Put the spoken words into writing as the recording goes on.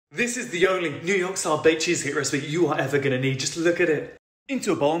This is the only New York style baked cheesecake recipe you are ever going to need. Just look at it.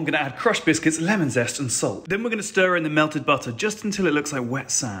 Into a bowl, I'm going to add crushed biscuits, lemon zest and salt. Then we're going to stir in the melted butter just until it looks like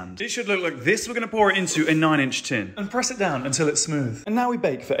wet sand. It should look like this. We're going to pour it into a 9-inch tin and press it down until it's smooth. And now we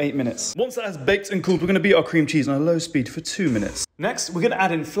bake for 8 minutes. Once that has baked and cooled, we're going to beat our cream cheese on a low speed for 2 minutes. Next, we're going to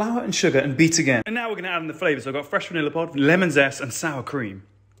add in flour and sugar and beat again. And now we're going to add in the flavours. So I've got fresh vanilla pod, lemon zest and sour cream.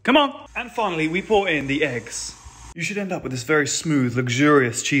 Come on! And finally, we pour in the eggs. You should end up with this very smooth,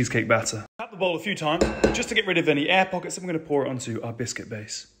 luxurious cheesecake batter. Tap the bowl a few times, just to get rid of any air pockets, and we're going to pour it onto our biscuit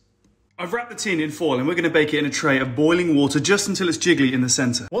base. I've wrapped the tin in foil and we're going to bake it in a tray of boiling water just until it's jiggly in the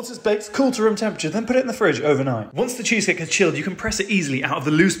centre. Once it's baked, cool to room temperature, then put it in the fridge overnight. Once the cheesecake has chilled, you can press it easily out of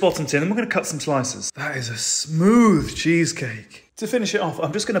the loose bottom tin and we're going to cut some slices. That is a smooth cheesecake. To finish it off,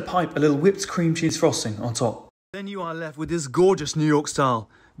 I'm just going to pipe a little whipped cream cheese frosting on top. Then you are left with this gorgeous New York style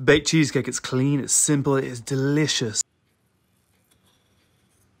baked cheesecake. It's clean, it's simple, it is delicious.